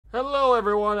Hello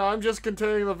everyone, I'm just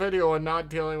continuing the video and not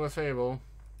dealing with Fable.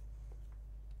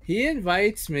 He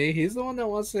invites me. He's the one that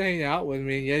wants to hang out with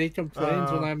me, yet he complains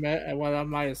when I'm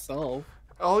myself.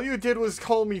 All you did was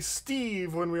call me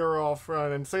Steve when we were off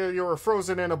run and say you were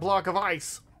frozen in a block of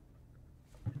ice.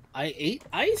 I ate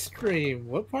ice cream.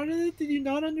 What part of it did you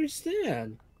not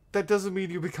understand? That doesn't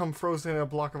mean you become frozen in a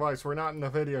block of ice. We're not in a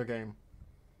video game.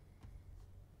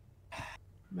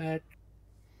 Matt,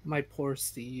 my poor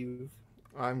Steve.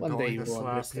 I'm going to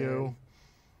slap you.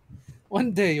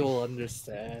 One day you'll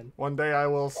understand. One day I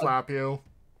will slap you.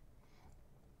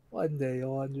 One day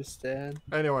you'll understand.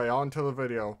 Anyway, on to the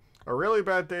video. A really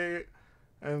bad day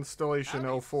installation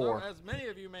 04. So, as many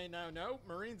of you may now know,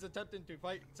 Marines attempting to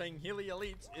fight saying Healy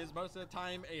elites is most of the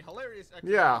time a hilarious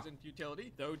exercise in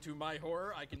futility. Though to my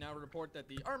horror, I can now report that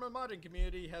the Arma modding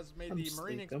community has made the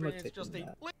Marine experience just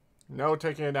a... No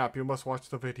taking a nap. You must watch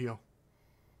the video.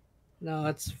 No,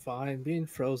 that's fine. Being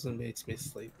frozen makes me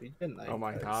sleepy. Good night, oh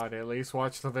my guys. god, at least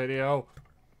watch the video.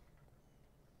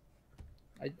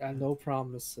 I no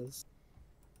promises.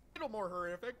 A little more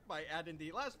horrific by adding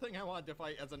the last thing I wanted to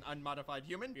fight as an unmodified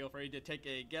human. Feel free to take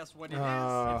a guess what it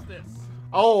is. It's this.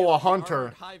 Oh, a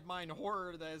hunter. Hive mind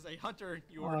horror that is a hunter.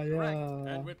 You are correct.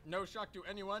 Yeah. And with no shock to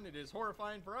anyone, it is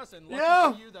horrifying for us and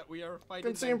lucky for you that we are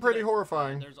fighting. Can seem pretty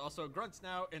horrifying. There's also grunts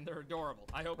now, and they're adorable.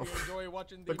 I hope you enjoy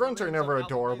watching the grunts are never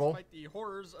adorable. Fight the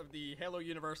horrors of the Halo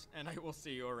universe, and I will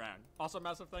see you around. Also,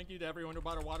 massive thank you to everyone who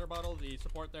bought a water bottle. The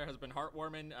support there has been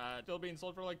heartwarming. Still being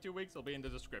sold for like 2 weeks. It'll be in the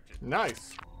description.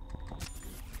 Nice.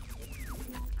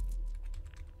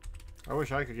 I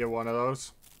wish I could get one of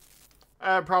those.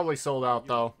 Probably sold out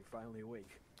though. You're finally awake.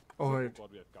 Oh wait.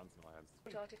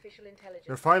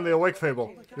 You're finally awake,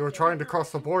 Fable. You were trying to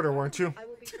cross the border, weren't you?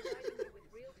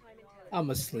 I'm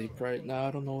asleep right now.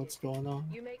 I don't know what's going on.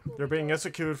 You're being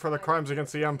executed for the crimes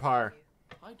against the Empire.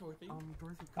 Hi, Dorothy.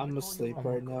 I'm asleep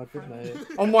right now. Good night.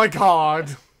 Oh my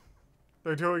god!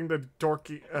 They're doing the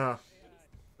dorky,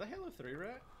 The Halo 3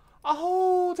 rat?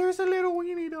 Oh, there's a little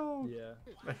weenie dog. Yeah.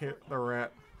 I hit the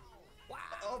rat. Wow.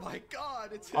 Oh my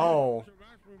god, it's him. Oh.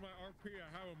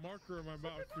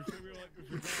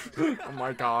 Oh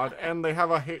my god, and they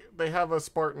have a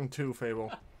Spartan 2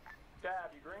 Fable.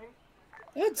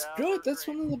 That's good. That's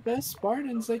one of the best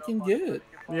Spartans I can get.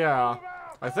 Yeah,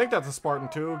 I think that's a Spartan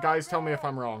 2. Guys, tell me if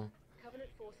I'm wrong.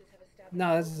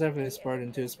 No, this is definitely a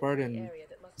Spartan 2.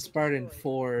 Spartan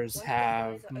 4s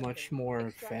have much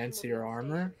more fancier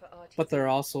armor, but they're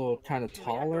also kind of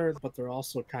taller, but they're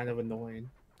also kind of annoying.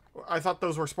 I thought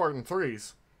those were Spartan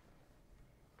 3s.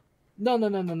 No.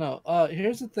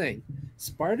 Here's the thing.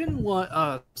 Spartan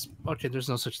 1, okay, there's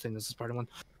no such thing as a Spartan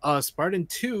 1. Spartan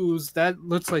 2s, that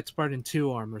looks like Spartan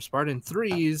 2 armor. Spartan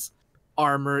 3's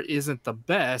armor isn't the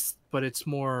best, but it's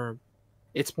more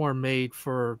made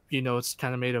for, you know, it's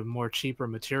kind of made of more cheaper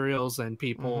materials, and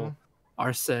people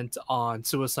are sent on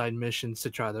suicide missions to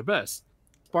try their best.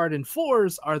 Spartan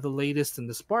 4s are the latest in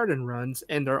the Spartan runs,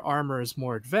 and their armor is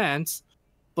more advanced,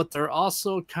 but they're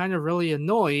also kind of really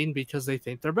annoying because they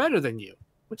think they're better than you.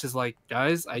 Which is like,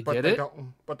 guys, I get it.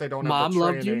 But they don't Mom have the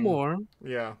training. loved you more.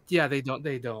 Yeah. Yeah, they don't.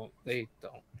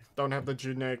 Don't have the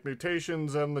genetic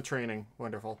mutations and the training.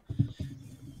 Wonderful.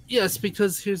 Yes,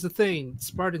 because here's the thing.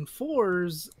 Spartan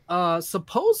 4s,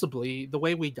 supposedly, the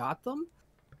way we got them,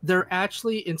 they're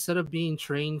actually, instead of being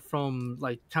trained from,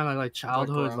 like, kind of like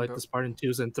childhood, like the Spartan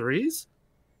 2s and 3s,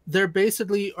 they're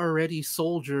basically already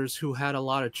soldiers who had a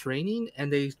lot of training,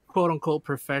 and they quote-unquote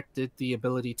perfected the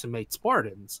ability to make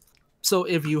Spartans. So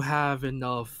if you have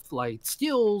enough like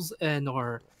skills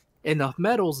or enough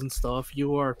medals and stuff,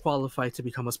 you are qualified to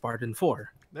become a Spartan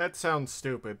 4. That sounds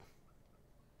stupid.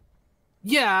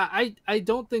 Yeah, I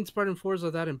don't think Spartan 4s are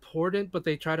that important, but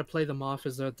they try to play them off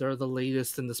as that they're the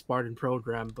latest in the Spartan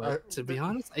program. But to be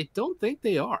honest, I don't think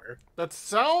they are. That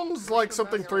sounds like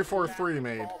something 343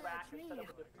 made.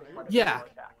 Yeah,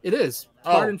 it is.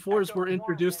 Spartan 4s were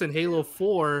introduced in Halo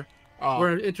 4.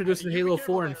 Were introduced in Halo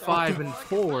 4 and 5 and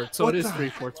forward, so it is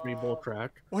 343 bullcrap.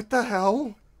 What the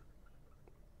hell?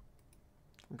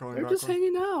 They're just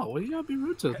hanging out. What do you gotta be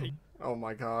rude to them? Oh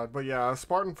my god. But yeah,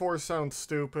 Spartan 4 sounds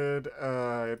stupid.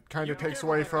 It kind of takes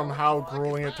away from how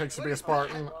grueling it takes to be a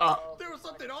Spartan. There was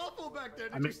something awful back there.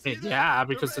 I mean, yeah,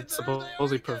 because it's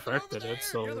supposedly perfected it,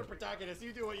 so...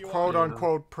 Quote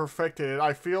unquote perfected it.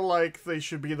 I feel like they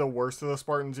should be the worst of the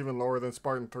Spartans, even lower than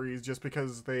Spartan 3s, just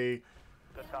because they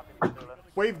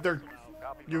wave their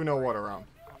you-know-what around.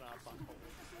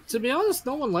 To be honest,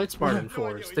 no one likes Spartan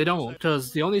 4s. They don't,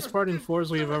 because the only Spartan 4s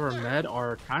we've ever met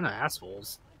are kind of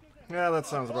assholes. Yeah, that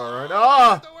sounds about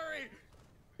right.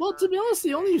 Well, to be honest,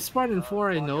 the only Spartan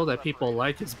 4 I know that people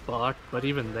like is Buck, but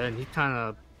even then, he kind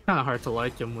of Kind of hard to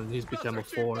like him when he's become a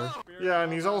 4. Yeah,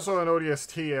 and he's also an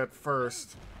ODST at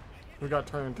first. We got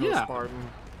turned into a Spartan.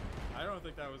 I don't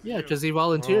think that was Yeah, because he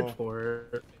volunteered Oh. for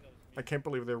it. I can't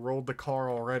believe they rolled the car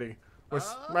already.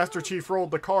 Master Chief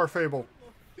rolled the car, Fable.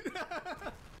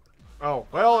 Oh,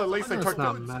 well, at least they took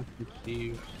not the... Master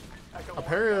Chief.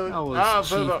 Apparently... That was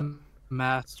Chief the...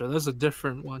 Master. There's a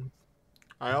different one.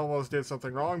 I almost did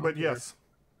something wrong, but yes.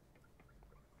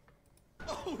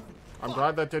 I'm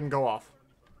glad that didn't go off.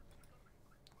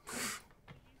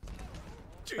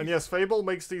 And yes, Fable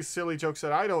makes these silly jokes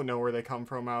that I don't know where they come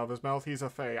from out of his mouth. He's a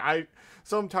fae.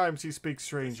 Sometimes he speaks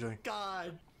strangely.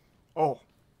 God. Oh.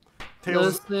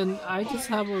 Tails. Listen, I just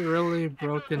have a really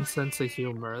broken sense of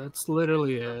humor. That's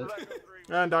literally it.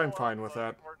 And I'm fine with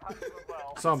that.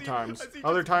 Sometimes.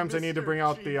 Other times I need to bring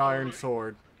out the iron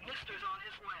sword.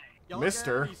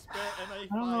 Mister?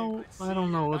 I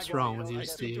don't know what's wrong with you,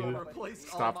 Steve.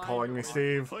 Stop calling me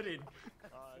Steve.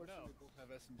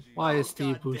 Why is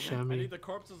Steve I Buscemi? need the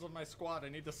corpses of my squad. I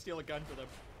need to steal a gun for them.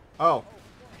 Oh.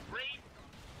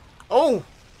 Oh!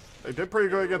 They did pretty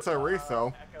good against that Wraith,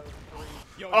 though.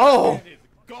 Yo, Oh! that man is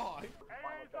gone.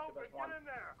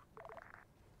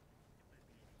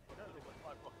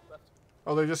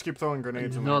 Oh, they just keep throwing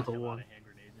grenades in there. Another one.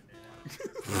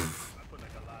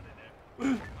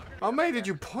 How many did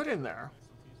you put in there?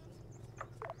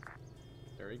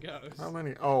 There he goes. How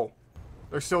many? Oh.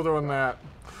 They're still doing that.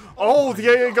 Oh, the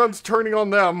AA gun's turning on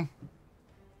them.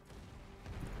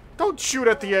 Don't shoot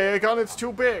at the AA gun, it's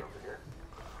too big.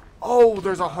 Oh,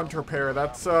 there's a hunter pair.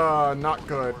 That's, not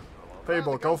good.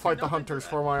 Fable, go fight the hunters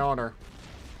for my honor.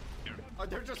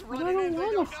 They're just I running don't in. They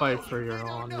want don't to fight know. for your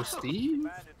honor, Steve.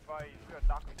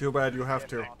 Too bad you have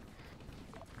to.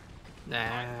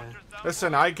 Nah.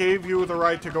 Listen, I gave you the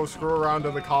right to go screw around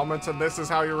in the comments, and this is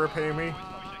how you repay me?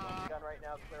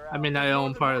 I mean, I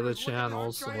own part of the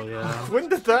channel, so yeah. When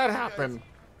did that happen?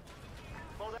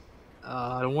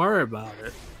 Don't worry about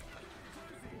it.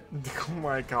 Oh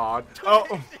my god.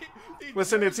 Oh,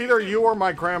 listen, it's either you or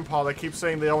my grandpa that keeps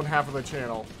saying they own half of the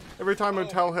channel. Every time I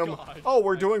tell him, oh,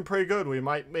 we're doing pretty good, we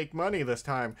might make money this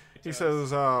time, he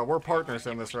says, we're partners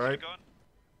in this, right?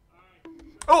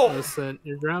 Oh! Listen,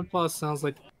 your grandpa sounds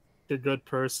like a good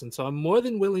person, so I'm more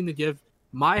than willing to give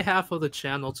my half of the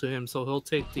channel to him so he'll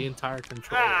take the entire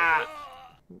control.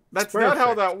 That's not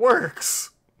how that works.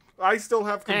 I still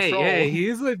have control. Hey,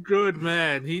 he's a good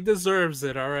man. He deserves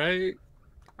it, alright?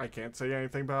 I can't say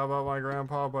anything bad about my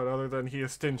grandpa, but other than he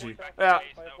is stingy. Yeah.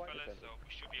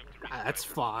 That's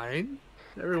fine.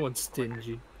 Everyone's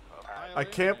stingy. I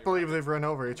can't believe they've run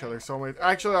over each other so many.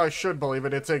 Actually, I should believe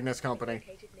it. It's Ignis Company.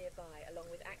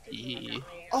 Yeah.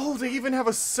 Oh, they even have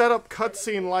a setup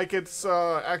cutscene like it's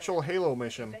actual Halo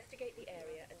mission.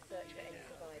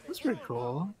 That's pretty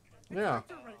cool. Yeah.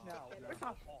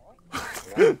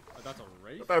 That's a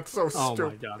race? That's so Oh my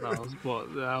stupid. god,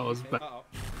 that was bad.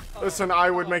 Listen, I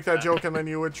would make that joke and then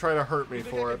you would try to hurt me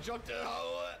for it.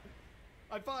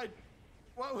 I'm fine.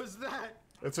 What was that?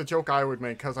 It's a joke I would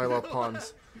make because I love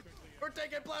puns. We're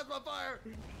taking plasma fire.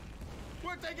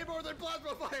 We're taking more than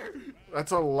plasma fire.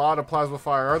 That's a lot of plasma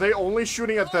fire. Are they only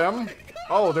shooting at them?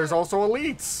 Oh, there's also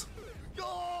elites.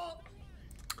 Oh,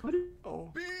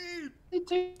 Oh. beep.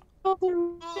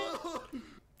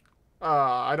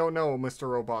 I don't know, Mr.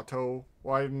 Roboto.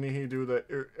 Why didn't he do the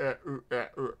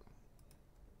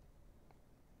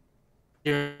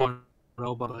You're a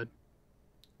robot.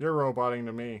 You're roboting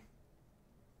to me.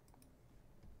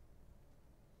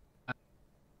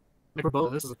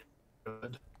 This is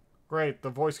good. Great, the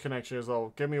voice connection is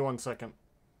low. Give me 1 second.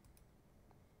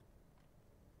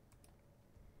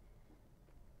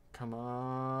 Come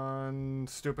on,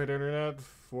 stupid internet.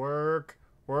 Work.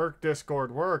 Work,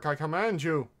 Discord. Work, I command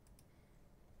you.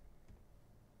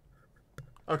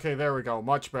 Okay, there we go.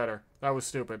 Much better. That was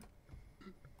stupid.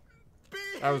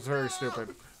 That was very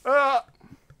stupid. Ah!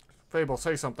 Fable,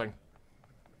 say something.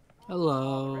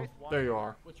 Hello. There you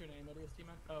are. What's your name, ODST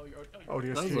man? Oh, you're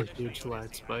That was ODST. a huge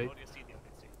light spike.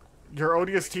 You're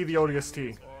ODST the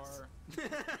ODST.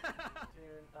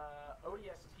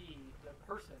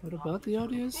 What about the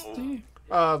ODST?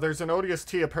 There's an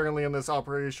ODST apparently in this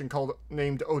operation called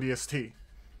named ODST.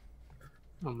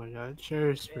 Oh my god, share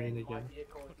your screen again.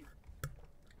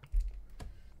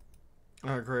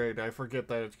 Oh, great. I forget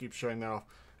that it keeps showing that off.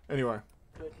 Anyway.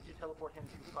 Did you teleport him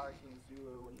to Fire Team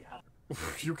Zulu when you have...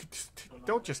 You could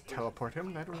don't just teleport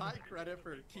him. That high credit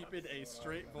for keeping a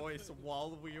straight voice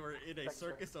while we were in a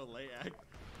Circus Olay act.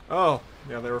 Oh,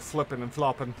 yeah, they were flipping and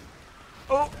flopping.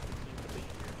 Oh!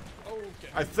 Okay.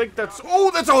 I think that's...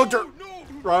 Oh, that's a hunter! No!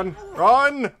 Run!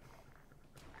 Run!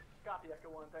 Copy, Echo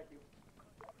 1, thank you.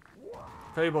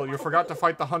 Fable, you forgot to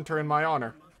fight the hunter in my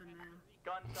honor.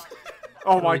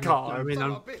 Oh my god. I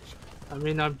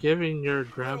mean, I'm giving your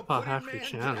grandpa half your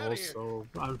channel, so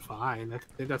I'm fine. I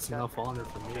think that's enough honor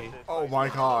for me. Oh my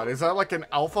god. Is that like an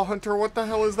alpha hunter? What the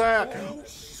hell is that?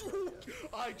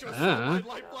 I just saw my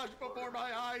life flash before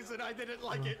my eyes and I didn't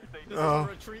like it. This is a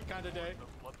retreat kind of day.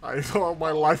 I saw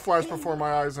my life flash before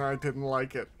my eyes and I didn't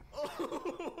like it.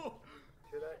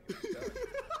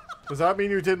 Does that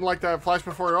mean you didn't like that flash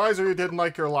before your eyes or you didn't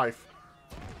like your life?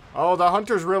 Oh, the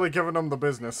hunter's really giving them the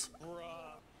business.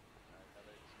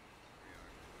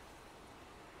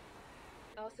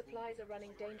 Our supplies are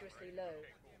running dangerously low.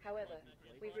 However,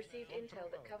 we've received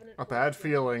intel that Covenant... A bad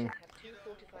feeling.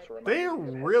 They are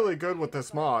really good with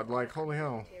this mod, like, holy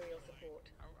hell.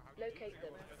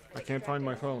 I can't find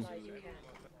my phone.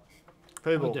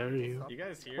 Fable. How dare you?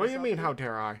 What do you mean, how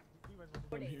dare I?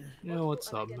 You know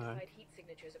what's up, man?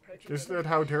 You said,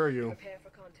 how dare you?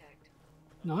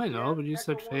 No, I know, but you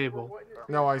said Fable.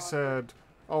 No, I said,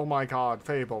 oh my god,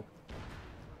 Fable.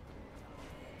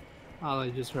 All I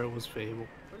just heard was Fable.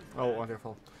 Oh,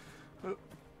 wonderful.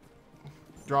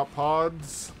 Drop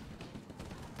pods.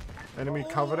 Enemy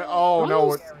covenant. Oh,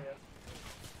 no.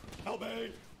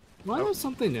 Why was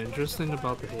something interesting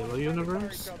about the Halo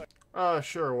universe?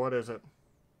 Sure, what is it?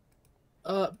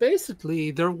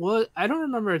 Basically, there was... I don't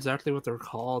remember exactly what they're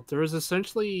called. There was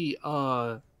essentially,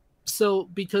 so,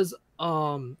 because,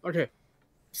 okay.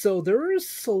 So, there were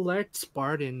select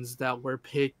Spartans that were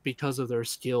picked because of their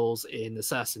skills in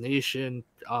assassination,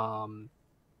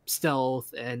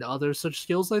 stealth, and other such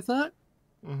skills like that.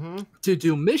 To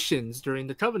do missions during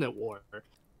the Covenant War.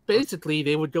 Basically,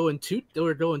 they would go in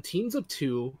teams of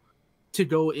 2 to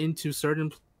go into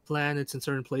certain planets and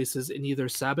certain places and either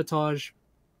sabotage,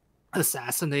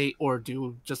 assassinate, or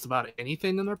do just about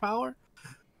anything in their power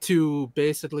to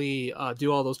basically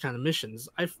do all those kind of missions.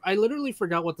 I literally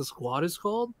forgot what the squad is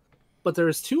called, but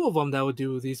there's 2 of them that would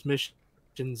do these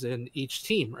missions in each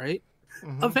team, right?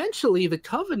 Eventually, the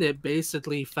Covenant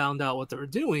basically found out what they were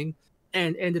doing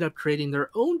and ended up creating their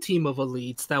own team of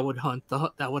elites that would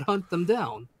hunt them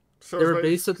down. So they were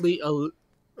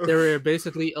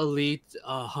basically elite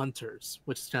hunters,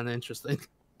 which is kind of interesting.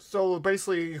 So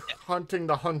basically, hunting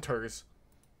the hunters.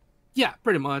 Yeah,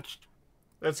 pretty much.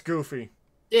 That's goofy.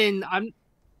 And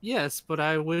yes, but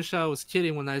I wish I was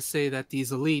kidding when I say that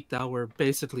these elite that were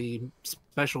basically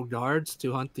special guards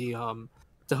to hunt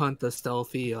the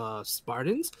stealthy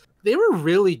Spartans. They were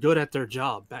really good at their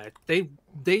job back. They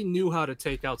knew how to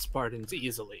take out Spartans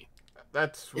easily.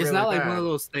 That's really It's not like bad. one of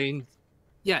those things.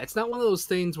 Yeah, it's not one of those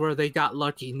things where they got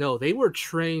lucky. No, they were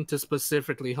trained to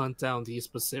specifically hunt down these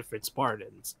specific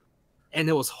Spartans. And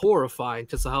it was horrifying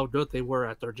because of how good they were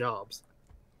at their jobs.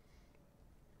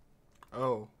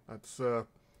 Oh, that's not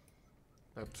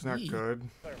good.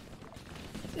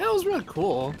 Yeah, it was really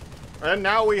cool. And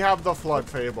now we have the Flood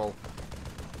Fable.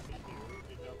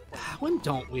 When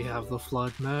don't we have the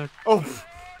Flood, Mac? Oh!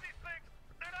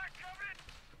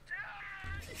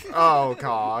 Oh,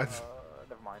 God.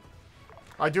 Never mind.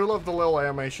 I do love the little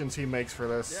animations he makes for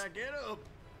this. Yeah, get up.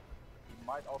 You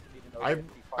might also need to know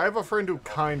I have a friend who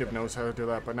kind of knows how to do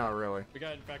that, but not really. We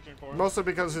got infection for him. Mostly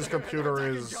because his computer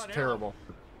is terrible.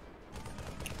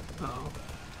 Oh.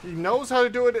 He knows how to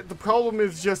do it. The problem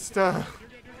is just,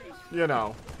 you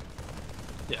know,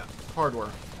 Yeah. hardware.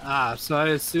 Ah, so I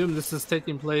assume this is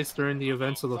taking place during the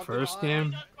events of the first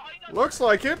game? Looks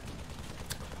like it.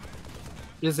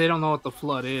 Because they don't know what the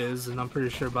Flood is, and I'm pretty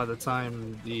sure by the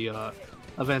time the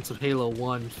events of Halo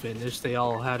 1 finished, they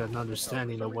all had an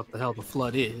understanding of what the hell the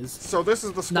Flood is. So this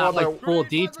is the squad Not like that... full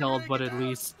detailed, but at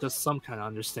least just some kind of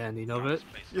understanding of it.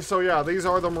 So yeah, these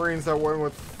are the Marines that went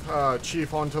with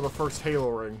Chief onto the first Halo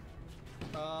ring.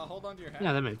 Hold on to your hat.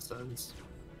 Yeah, that makes sense.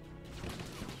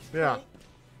 Yeah.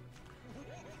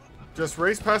 Just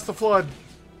race past the Flood.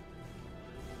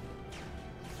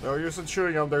 No use in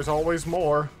shooting them, there's always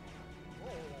more.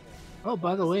 Oh,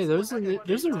 by the way, there's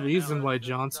a reason why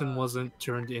Johnson wasn't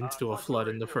turned into a Flood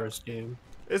in the first game.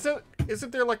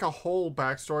 Isn't there like a whole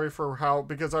backstory for how,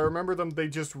 because I remember they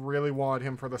just really wanted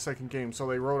him for the second game, so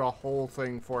they wrote a whole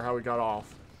thing for how he got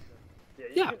off.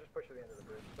 Yeah.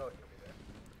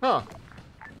 Huh.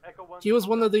 He was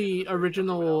one of the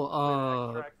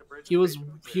original he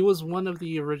was one of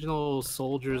the original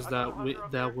soldiers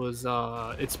that was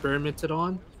experimented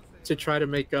on to try to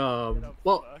make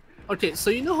well, okay, so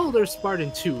you know how there's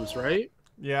Spartan 2s, right?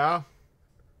 Yeah.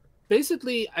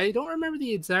 Basically, I don't remember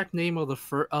the exact name of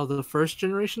the first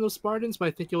generation of Spartans, but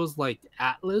I think it was like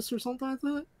Atlas or something like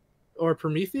that, or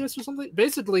Prometheus or something.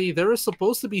 Basically, they were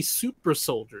supposed to be super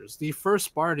soldiers. The first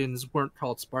Spartans weren't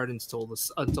called Spartans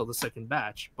until the second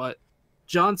batch, but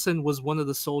Johnson was one of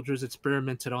the soldiers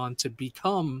experimented on to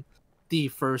become the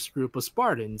first group of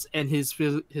Spartans, and his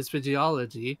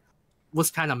physiology was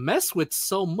kind of messed with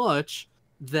so much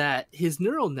that his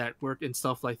neural network and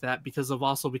stuff like that, because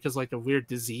like a weird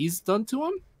disease done to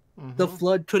him, the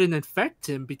Flood couldn't infect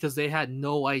him because they had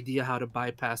no idea how to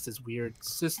bypass this weird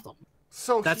system.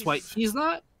 So that's why he's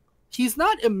not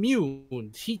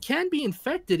immune. He can be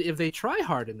infected if they try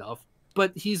hard enough,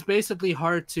 but he's basically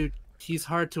hard to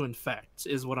infect,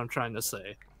 is what I'm trying to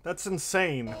say. That's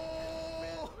insane.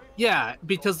 Yeah,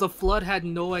 because the Flood had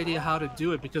no idea how to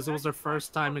do it because it was their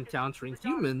first time encountering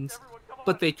humans,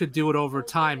 but they could do it over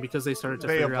time because they started to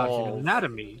figure out human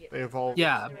anatomy. They evolved.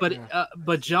 Yeah,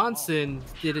 but Johnson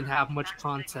didn't have much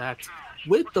contact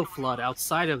with the Flood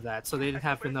outside of that, so they didn't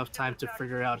have enough time to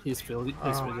figure out his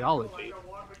physiology.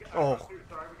 Oh.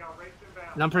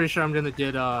 And I'm pretty sure I'm gonna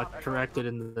get corrected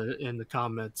in the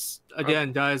comments.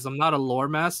 Again, guys, I'm not a lore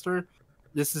master.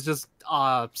 This is just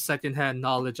secondhand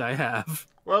knowledge I have.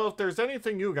 Well, if there's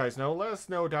anything you guys know, let us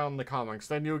know down in the comments.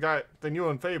 Then you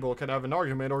and Fable can have an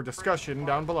argument or discussion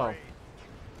down below.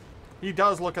 He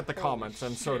does look at the comments,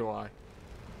 and so do I.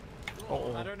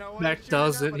 Mac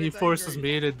doesn't. He forces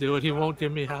me to do it. He won't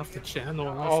give me half the channel.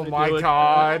 Oh my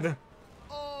god.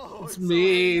 It's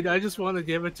mean. I just want to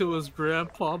give it to his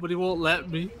grandpa, but he won't let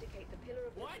me.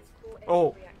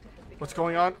 Oh, what's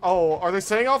going on? Oh, are they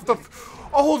saying off the...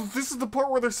 Oh, this is the part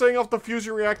where they're saying off the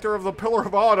fusion reactor of the Pillar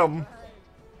of Autumn.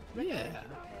 Yeah.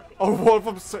 Oh, one of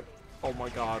them said... Oh my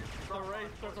god.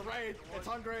 There's a raid. It's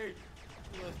hungry.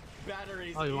 The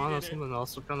batteries. Oh, you want to know something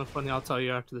else? It's kind of funny. I'll tell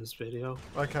you after this video.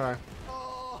 Okay.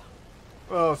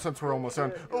 Oh, since we're almost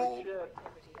done. Oh.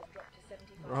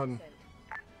 Run.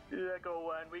 Yeah,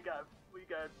 go on. We got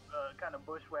kind of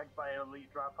bushwhacked by an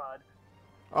elite drop pod.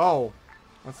 Oh,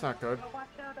 that's not good. Watch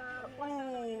out!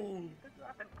 Ooh. They're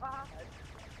dropping pods.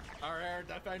 Our air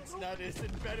defense net is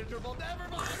impenetrable. Never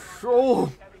mind.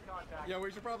 Oh. Yeah,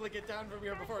 we should probably get down from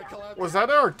here before it collapses. Was that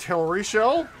an artillery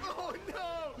shell? Oh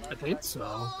no! I think so.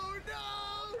 Oh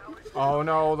no! Oh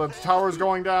no, the tower's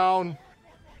going down.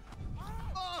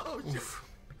 Oh, Jesus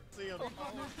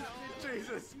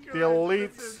Christ. The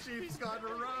elites. Mr. Chief's gone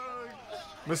rogue.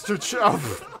 Mr.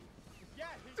 Chuff.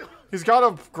 He's got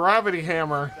a gravity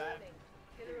hammer.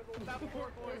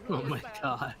 Oh my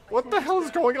god. What the hell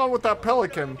is going on with that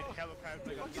pelican?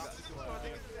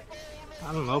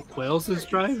 I don't know. Quails is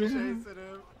driving?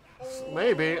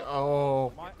 Maybe.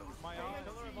 Oh.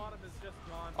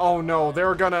 Oh no,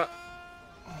 they're gonna...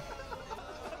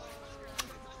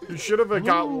 You should have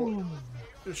got...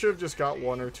 You should have just got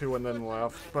one or two and then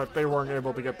left, but they weren't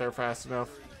able to get there fast enough.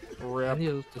 Rip. I need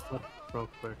to just look real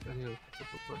quick.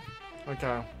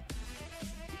 Okay.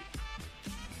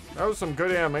 That was some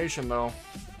good animation, though.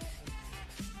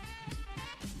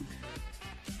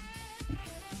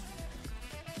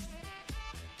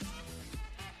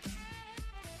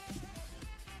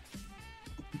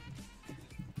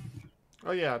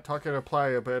 Oh yeah, talking to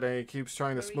Playa a bit, and he keeps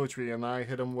trying to smooch me, and I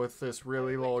hit him with this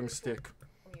really long stick.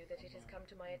 That it has come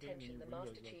to my attention the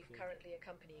Master Chief currently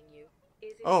accompanying you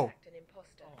is in Oh. fact an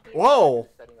imposter. Whoa!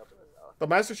 The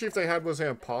Master Chief they had was an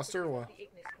imposter? What?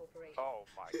 Oh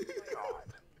my god.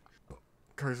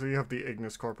 Crazy, you have the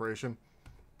Ignis Corporation.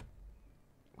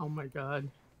 Oh my god.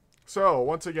 So,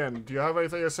 once again, do you have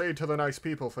anything to say to the nice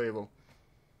people, Fable?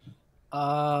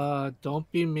 Don't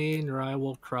be mean or I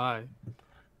will cry.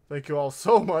 Thank you all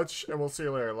so much, and we'll see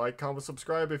you later. Like, comment,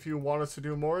 subscribe if you want us to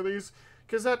do more of these,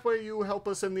 because that way you help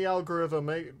us in the algorithm.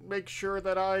 Make sure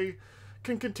that I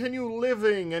can continue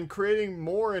living and creating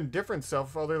more and different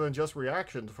stuff other than just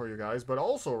reactions for you guys, but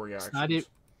also reactions.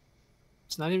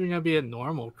 It's not even gonna be a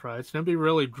normal cry. It's gonna be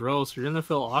really gross. You're gonna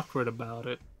feel awkward about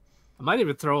it. I might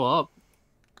even throw up.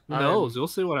 Who knows? You'll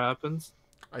see what happens.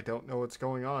 I don't know what's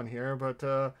going on here, but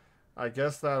I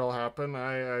guess that'll happen.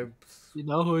 You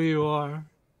know who you are.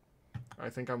 I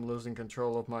think I'm losing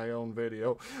control of my own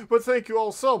video. But thank you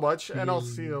all so much, and I'll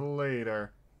see you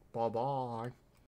later. Bye-bye.